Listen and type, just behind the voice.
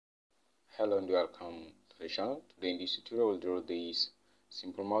Hello and welcome to the channel. Today in this tutorial we'll draw this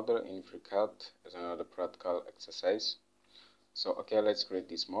simple model in FreeCAD as another practical exercise. So let's create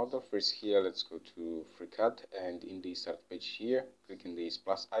this model. First here let's go to FreeCAD, and in the start page here click on this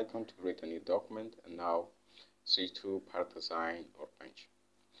plus icon to create a new document, and now switch to part design or bench.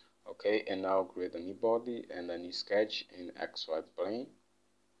 And now create a new body and a new sketch in XY plane.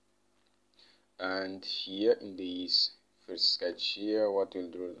 And here in this first sketch here, what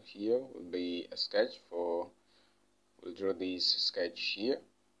we'll draw here will be a sketch we'll draw this sketch here.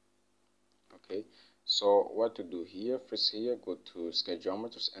 So what to do here, first here go to sketch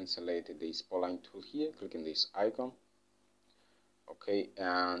geometries and select this polyline tool here, click on this icon.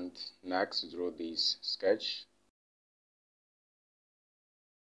 And next draw this sketch.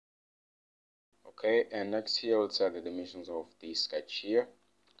 And next here we'll set the dimensions of this sketch here.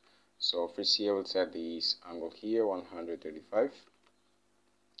 So first here we'll set this angle here 135.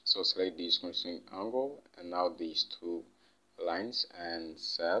 So select this corresponding angle, and now these two lines, and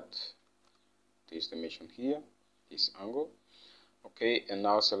set this dimension here, this angle. And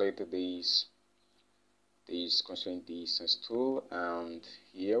now select this constraint distance tool, and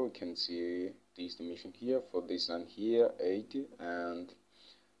here we can see this dimension here. For this line here 80, and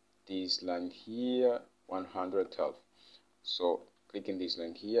this line here 112. So click in this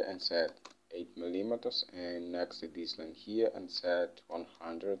line here and set 8 millimeters, and next to this line here and set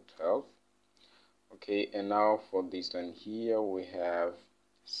 112. And now for this line here we have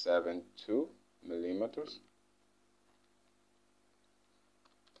 72 millimeters.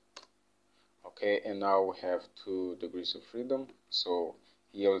 And now we have 2 degrees of freedom. So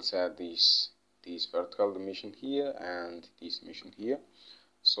here we'll set this vertical dimension here and this dimension here.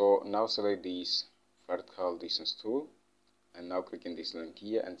 So now select this vertical distance tool, and now click in this line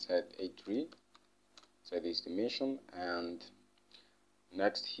here and set 83, set this dimension, and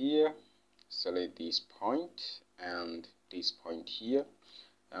next here select this point and this point here,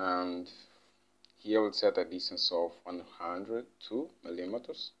 and here we'll set a distance of 102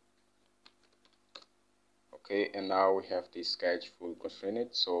 millimeters. And now we have this sketch full constrained,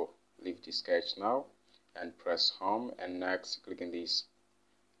 so leave the sketch now and press home, and next click in this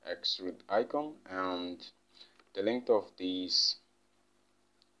extrude icon, and the length of this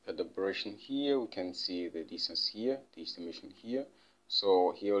operation here, we can see the distance here, this dimension here.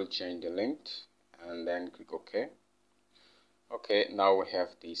 So here we'll change the length and then click OK. Now we have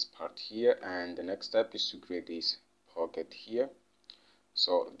this part here, and the next step is to create this pocket here.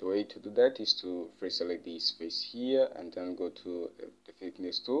 So the way to do that is to first select this face here and then go to the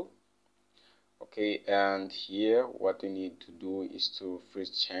thickness tool. And here what we need to do is to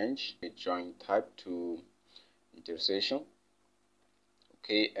first change the joint type to intersection.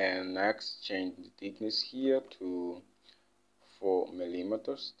 And next change the thickness here to 4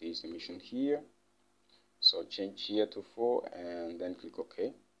 millimeters, this dimension here. So change here to 4 and then click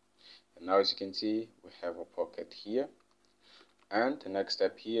OK. And now as you can see we have a pocket here. And the next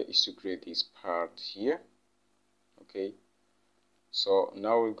step here is to create this part here. So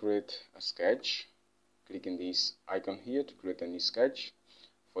now we'll create a sketch. Click in this icon here to create a new sketch.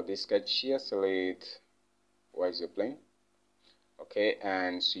 For this sketch here, select YZ plane.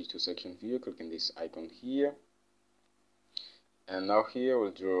 And switch to section view, click in this icon here. And now here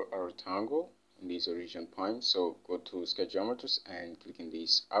we'll draw a rectangle in this origin point. So go to sketch geometries and click in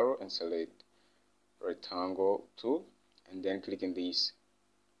this arrow and select rectangle tool, and then click in this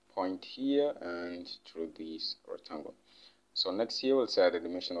point here and draw this rectangle. So next here we'll set the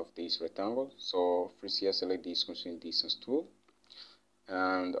dimension of this rectangle. So first here select this constraint distance tool,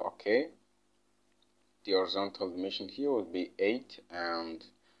 and the horizontal dimension here will be 8, and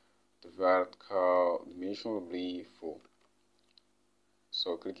the vertical dimension will be 4.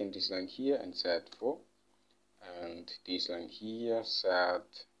 So click in this line here and set 4, and this line here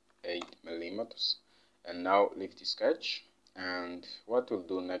set 8 millimeters. And now leave the sketch, and what we'll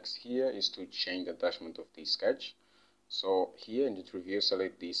do next here is to change the attachment of this sketch. So here in the preview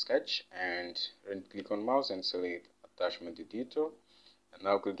select this sketch and then click on mouse and select attachment editor, and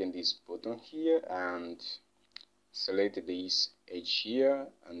now click on this button here and select this edge here,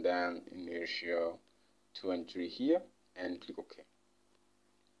 and then inertia 2 and 3 here, and click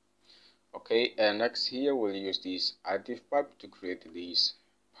OK. And next here we'll use this additive pipe to create this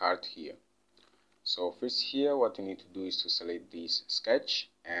part here. So first here what you need to do is to select this sketch,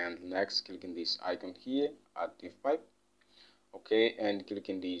 and next click in this icon here, additive pipe. And click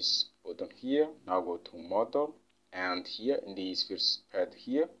in this button here. Now go to model, and here in this first pad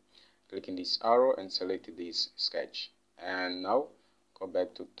here click in this arrow and select this sketch, and now go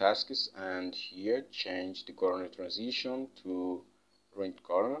back to tasks, and here change the corner transition to right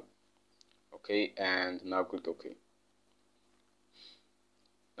corner. Okay, and now click OK.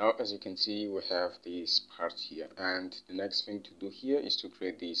 Now as you can see, we have this part here, and the next thing to do here is to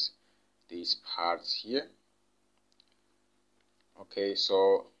create these parts here. Okay,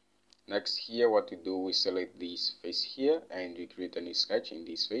 so next here what we do, we select this face here and we create a new sketch in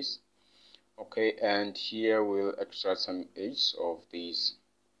this face. Okay, and here we'll extract some edges of this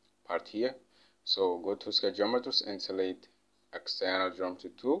part here. So go to sketch geometries and select external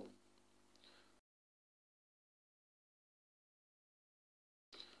geometry tool.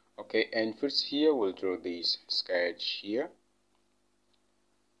 Okay, and first here we'll draw this sketch here.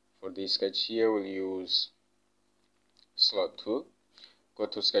 For this sketch here we'll use slot tool. Go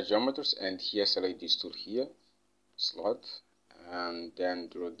to sketch geometries and here select this tool here, slot, and then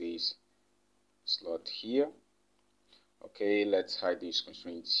draw this slot here. Okay, let's hide these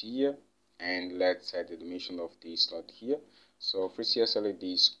constraints here, and let's hide the dimension of the slot here. So first here select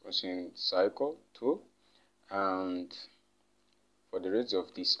this constraint cycle tool, and for the radius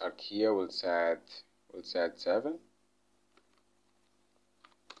of this arc here we'll set 7.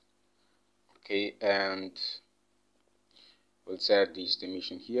 Okay, and we'll set this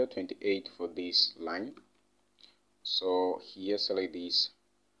dimension here 28 for this line. So here select this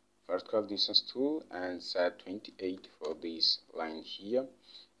vertical distance tool and set 28 for this line here.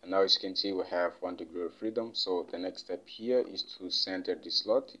 And now as you can see, we have 1 degree of freedom. So the next step here is to center the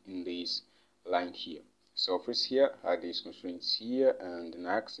slot in this line here. So first here, add these constraints here, and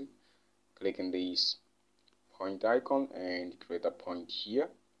next click on this point icon and create a point here.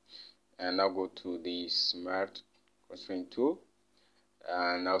 And now go to the smart constraint tool,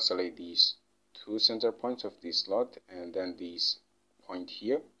 and now select these 2 center points of this slot and then this point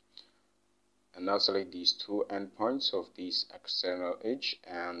here. And now select these 2 endpoints of this external edge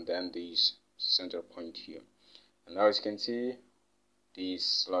and then this center point here. And now as you can see, this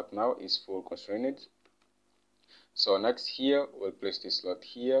slot now is full constrained. So next here, we'll place this slot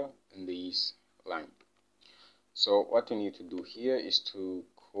here in this line. So what we need to do here is to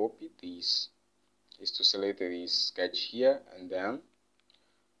copy this, is to select this sketch here, and then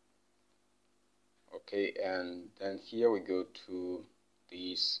okay, and then here we go to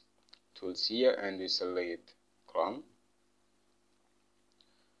these tools here and we select clone.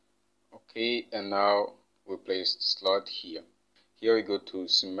 Okay, and now we place the slot here. Here we go to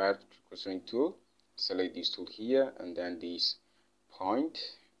smart constraint tool, select this tool here and then this point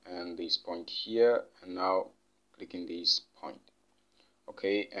and this point here, and now clicking this point.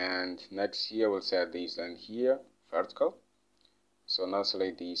 Okay, and next here we'll set this line here vertical. So now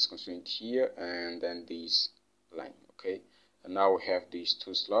select this constraint here and then this line. Okay, and now we have these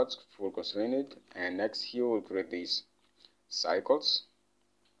 2 slots full constrained, and next here we'll create these cycles.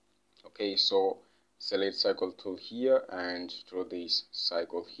 Okay, so select cycle tool here and draw this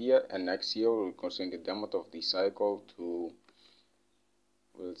cycle here, and next here we'll constrain the diameter of the cycle to,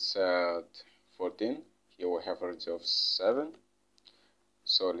 we'll set 14. Here we have a radius of 7,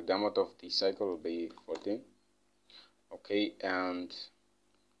 so the diameter of the cycle will be 14. Okay, and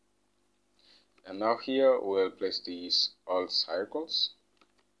now here we'll place these all cycles.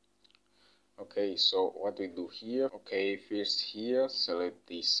 Okay, so what we do here, okay, first here select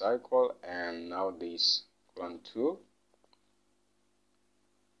this cycle and now this clone tool.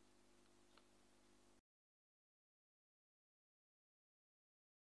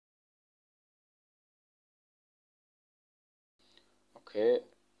 Okay,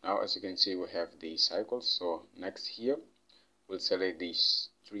 now as you can see we have these cycles. So next here we'll select these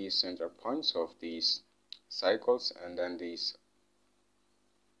 3 center points of these cycles and then these.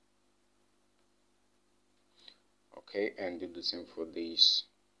 Okay, and do the same for these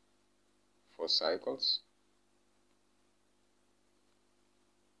 4 cycles.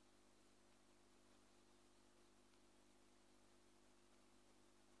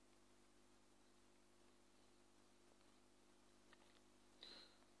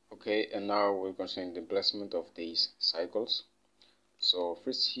 Okay, and now we're considering the placement of these cycles. So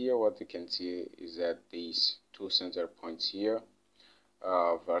first here what you can see is that these 2 center points here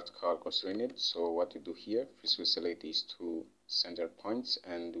are vertical constrained. So what we do here, first we select these 2 center points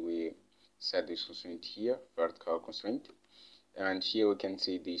and we set this constraint here, vertical constraint. And here we can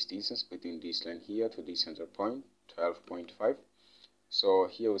see this distance between this line here to this center point, 12.5. So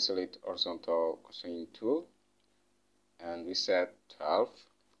here we select horizontal constraint tool and we set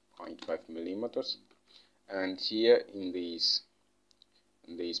 12.5 millimeters. And here in this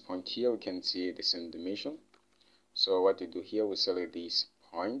point here we can see the same dimension. So what we do here, we select this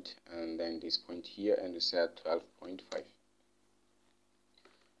point and then this point here and we set 12.5.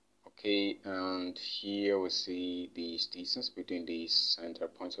 Okay, and here we see this distance between these center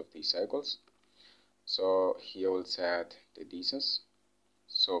points of these cycles. So here we'll set the distance.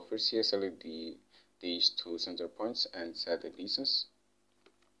 So first here select these two center points and set the distance.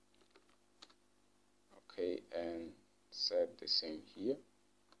 Okay, and set the same here.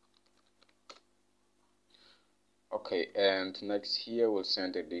 Okay, and next here we'll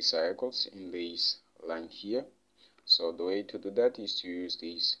center these cycles in this line here. So the way to do that is to use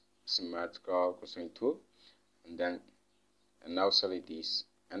this symmetrical constraint tool, and now select this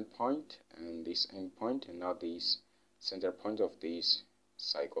endpoint and this endpoint, and now this center point of this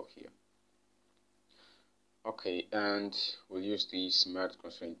cycle here. Okay, and we'll use the symmetrical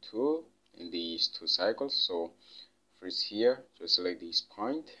constraint tool in these two cycles. So first here, just select this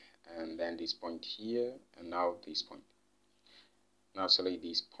point, and then this point here, and now this point. Now select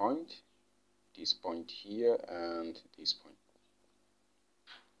this point here, and this point.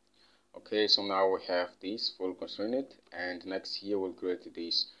 Okay, so now we have this full constrained, and next here we'll create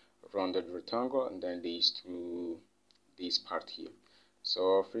this rounded rectangle, and then this part here.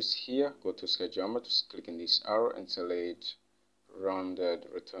 So first here, go to sketch geometry, click on this arrow and select rounded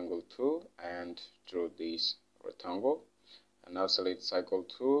rectangle tool and draw this rectangle. And now select cycle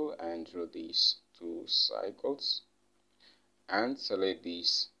tool and draw these two cycles, and select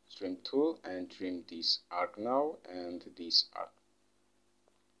this trim tool and trim this arc now and this arc.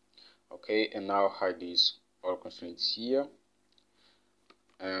 Okay, and now hide these all constraints here,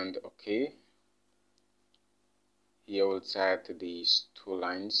 and okay, here we'll set these two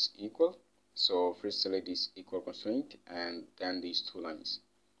lines equal. So first select this equal constraint and then these two lines.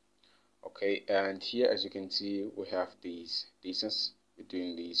 Okay, and here as you can see we have this distance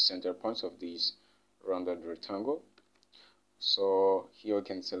between the center points of this rounded rectangle. So here we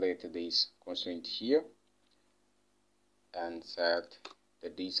can select this constraint here and set the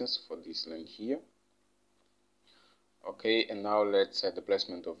distance for this line here. Okay, and now let's set the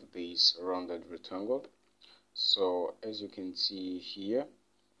placement of this rounded rectangle. So as you can see here,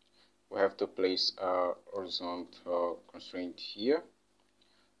 we have to place a horizontal constraint here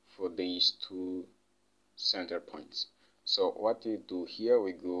for these two center points. So what we do here,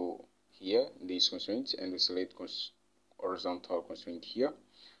 we go here in these constraints and we select horizontal constraint here,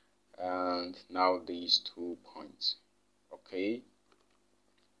 and now these 2 points. Okay,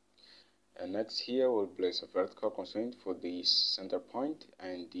 and next here we'll place a vertical constraint for this center point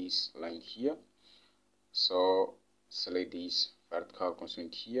and this line here. So select this vertical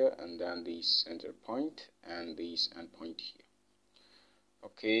constraint here, and then this center point and this endpoint here.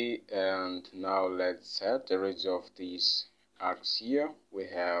 Okay, and now let's set the radius of these arcs here. We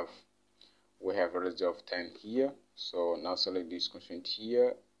have a radius of 10 here. So now select this constraint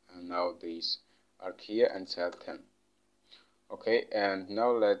here, and now this arc here, and set 10. Okay, and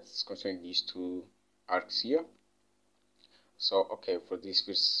now let's constrain these two arcs here. So okay, for this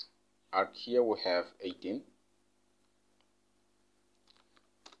first arc here we have 18.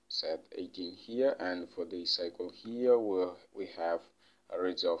 Set 18 here, and for the cycle here we have a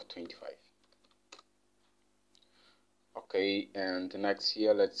radius of 25. Okay, and next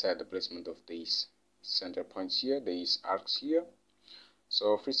here let's set the placement of these center points here, these arcs here.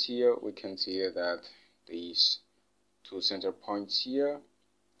 So first here we can see that these two center points here,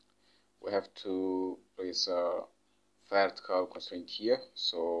 we have to place a vertical constraint here.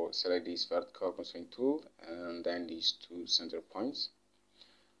 So select this vertical constraint tool and then these two center points.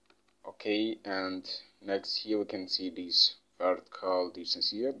 Okay, and next here we can see this vertical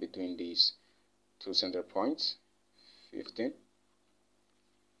distance here between these two center points, 15.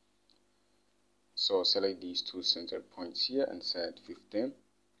 So select these two center points here and set 15.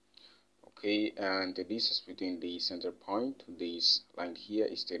 Okay, and the distance between the center point to this line here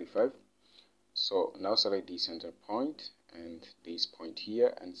is 35. So now select the center point and this point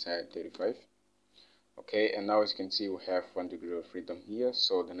here and set 35. Okay, and now as you can see we have 1 degree of freedom here.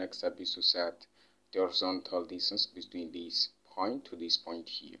 So the next step is to set the horizontal distance between this point to this point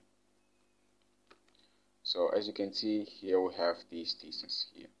here. So as you can see here we have this distance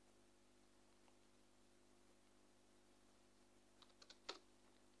here.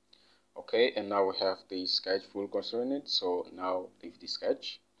 Okay, and now we have the sketch full constrained. So now leave the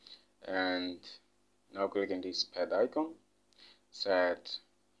sketch and now click on this pad icon, set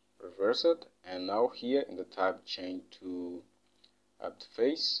reverse it, and now here in the tab change to add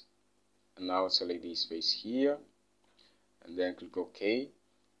face, and now select this face here and then click OK,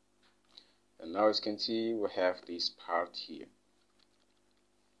 and now as you can see we have this part here.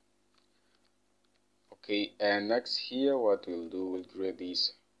 Okay, and next here what we'll do, we'll create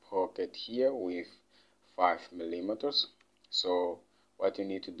this pocket here with 5 millimeters. So what you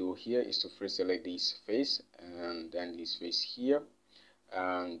need to do here is to first select this face and then this face here,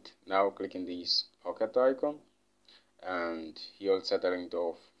 and now click in this pocket icon, and here I'll set a length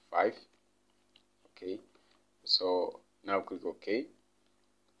of 5. Okay, so now click OK,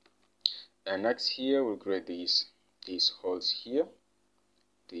 and next here we'll create these holes here,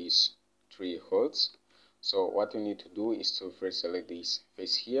 these 3 holes. So what we need to do is to first select this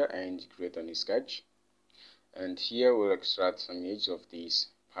face here and create a new sketch, and here we'll extract some image of this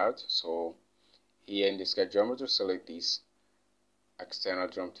part. So here in the sketch geometry, select this external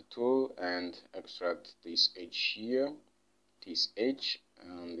geometry tool and extract this edge here, this edge,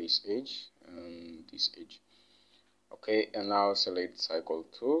 and this edge, and this edge. Okay, and now select cycle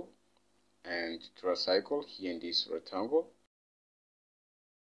tool and draw a cycle here in this rectangle.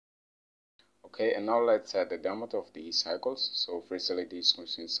 Okay, and now let's set the diameter of these cycles. So first select this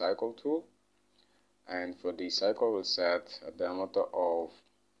machine cycle tool, and for this cycle we'll set a diameter of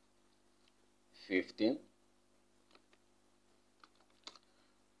 15.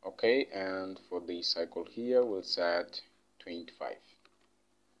 Okay, and for this cycle here we'll set 25,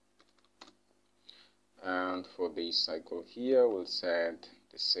 and for this cycle here we'll set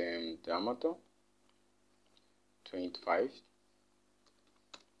the same diameter, 25.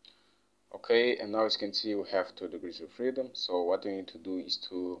 Okay, and now as you can see we have 2 degrees of freedom. So what we need to do is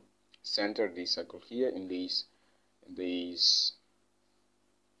to center this cycle here in this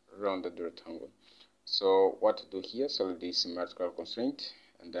rounded rectangle. So what to do here, select this symmetrical constraint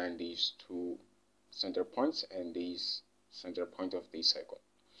and then these 2 center points and this center point of this cycle.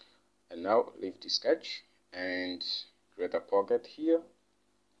 And now leave the sketch and create a pocket here,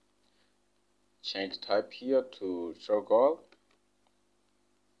 change type here to show goal,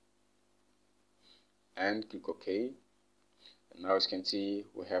 and click OK. And now as you can see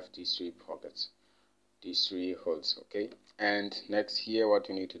we have these 3 pockets, these 3 holes. Okay, and next here what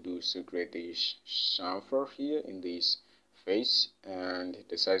we need to do is to create this chamfer here in this face, and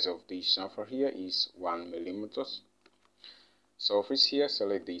the size of this chamfer here is 1 millimeters. So first here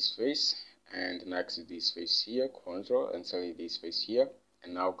select this face, and next this face here, control and select this face here,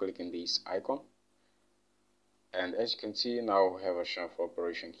 and now click in this icon, and as you can see now we have a chamfer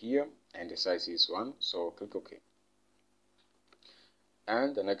operation here and the size is 1, so click OK.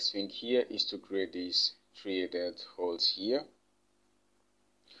 And the next thing here is to create these 3 dead holes here.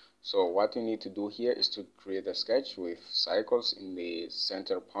 So what we need to do here is to create a sketch with cycles in the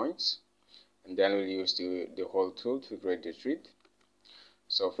center points, and then we'll use the hole tool to create the thread.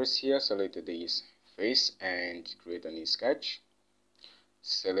 So first here select this face and create a new sketch.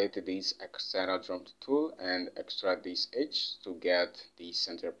 Select this external geometry tool and extract this edge to get the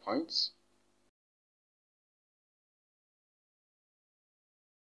center points.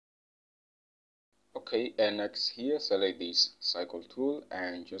 Okay, and next here select this cycle tool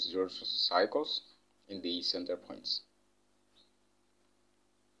and just draw cycles in the center points.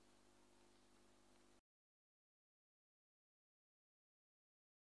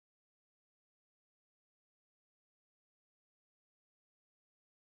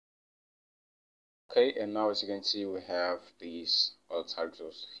 Okay, and now as you can see we have these all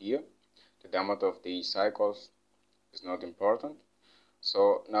cycles here. The diameter of these cycles is not important.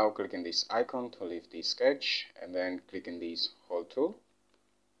 So now click in this icon to leave the sketch and then click in this hole tool.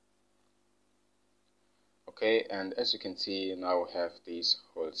 Okay, and as you can see now we have these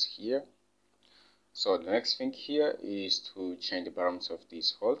holes here. So the next thing here is to change the parameters of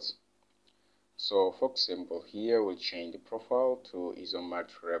these holes. So for example here we'll change the profile to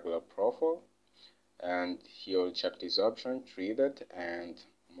isometric regular profile, and here we'll check this option, treated and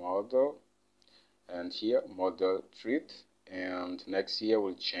model, and here model treat, and next here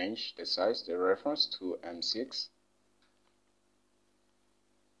we'll change the size, the reference to M6.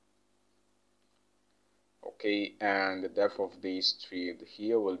 Okay, and the depth of this treat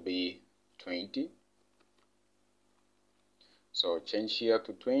here will be 20. So change here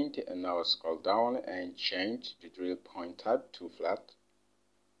to 20, and now scroll down and change the drill point type to flat.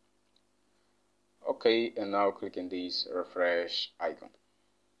 Okay, and now click in this refresh icon.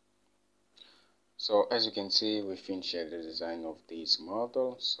 So as you can see we finished the design of this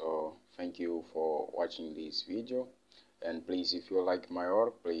model. So thank you for watching this video, and please if you like my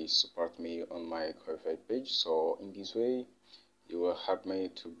work please support me on my Ko-Fi page. So in this way you will help me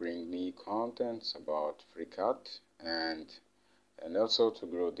to bring new contents about FreeCAD and also to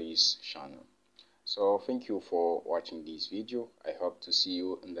grow this channel. So thank you for watching this video. I hope to see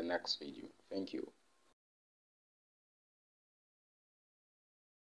you in the next video. Thank you.